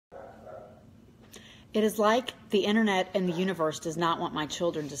It is like the internet and the universe does not want my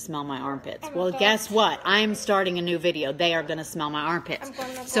children to smell my armpits. Well, guess what? I'm starting a new video. They are going to smell my armpits.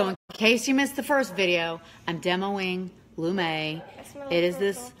 So in case you missed the first video, I'm demoing Lumē. It is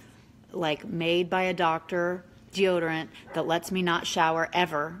this like made by a doctor deodorant that lets me not shower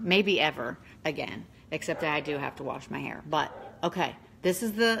ever, maybe ever again, except that I do have to wash my hair. But okay, this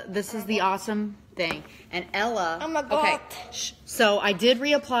is the awesome thing. And Ella, oh my God. Okay, so I did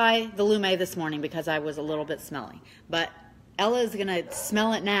reapply the Lumē this morning because I was a little bit smelly. But Ella is gonna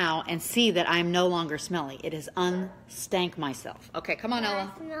smell it now and see that I'm no longer smelly. It has un-stank myself. Okay, come on,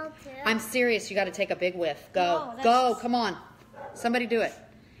 Ella. I smell too. I'm serious. You got to take a big whiff. Go, go, come on. Somebody do it.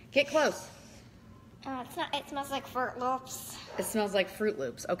 Get close. It's not. It smells like Fruit Loops. It smells like Fruit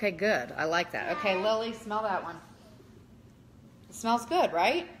Loops. Okay, good. I like that. Okay, Lily, smell that one. It smells good,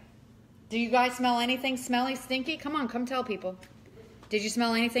 right? Do you guys smell anything smelly, stinky? Come on, come tell people. Did you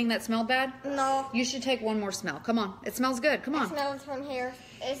smell anything that smelled bad? No. You should take one more smell. Come on. It smells good. Come on. It smells from here.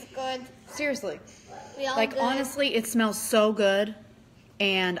 It's good. Seriously. Like, honestly, it smells so good,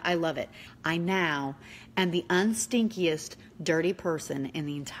 and I love it. I now am the unstinkiest dirty person in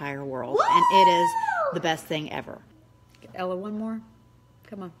the entire world, and it is the best thing ever. Ella, one more?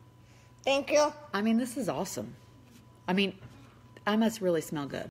 Come on. Thank you. I mean, this is awesome. I mean, I must really smell good.